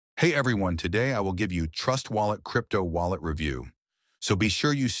Hey everyone, today I will give you Trust Wallet Crypto Wallet Review. So be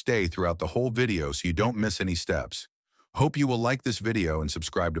sure you stay throughout the whole video so you don't miss any steps. Hope you will like this video and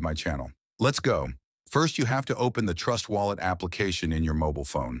subscribe to my channel. Let's go. First, you have to open the Trust Wallet application in your mobile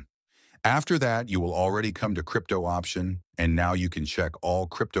phone. After that, you will already come to Crypto option, and now you can check all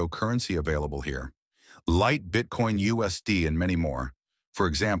cryptocurrency available here. Lite, Bitcoin, USD, and many more. For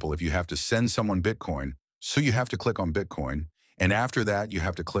example, if you have to send someone Bitcoin, so you have to click on Bitcoin, and after that, you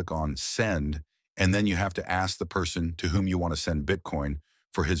have to click on Send, and then you have to ask the person to whom you want to send Bitcoin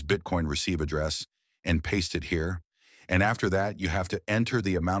for his Bitcoin receive address and paste it here. And after that, you have to enter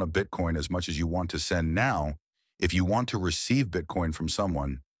the amount of Bitcoin as much as you want to send now. If you want to receive Bitcoin from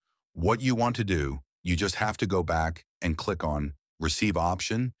someone, what you want to do, you just have to go back and click on Receive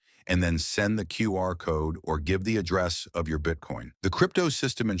option, and then send the QR code or give the address of your Bitcoin. The crypto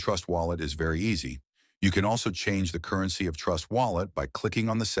system in Trust Wallet is very easy. You can also change the currency of Trust Wallet by clicking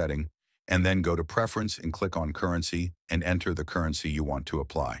on the setting and then go to Preference and click on Currency and enter the currency you want to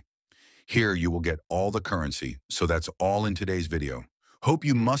apply. Here you will get all the currency, so that's all in today's video. Hope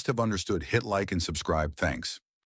you must have understood. Hit like and subscribe. Thanks.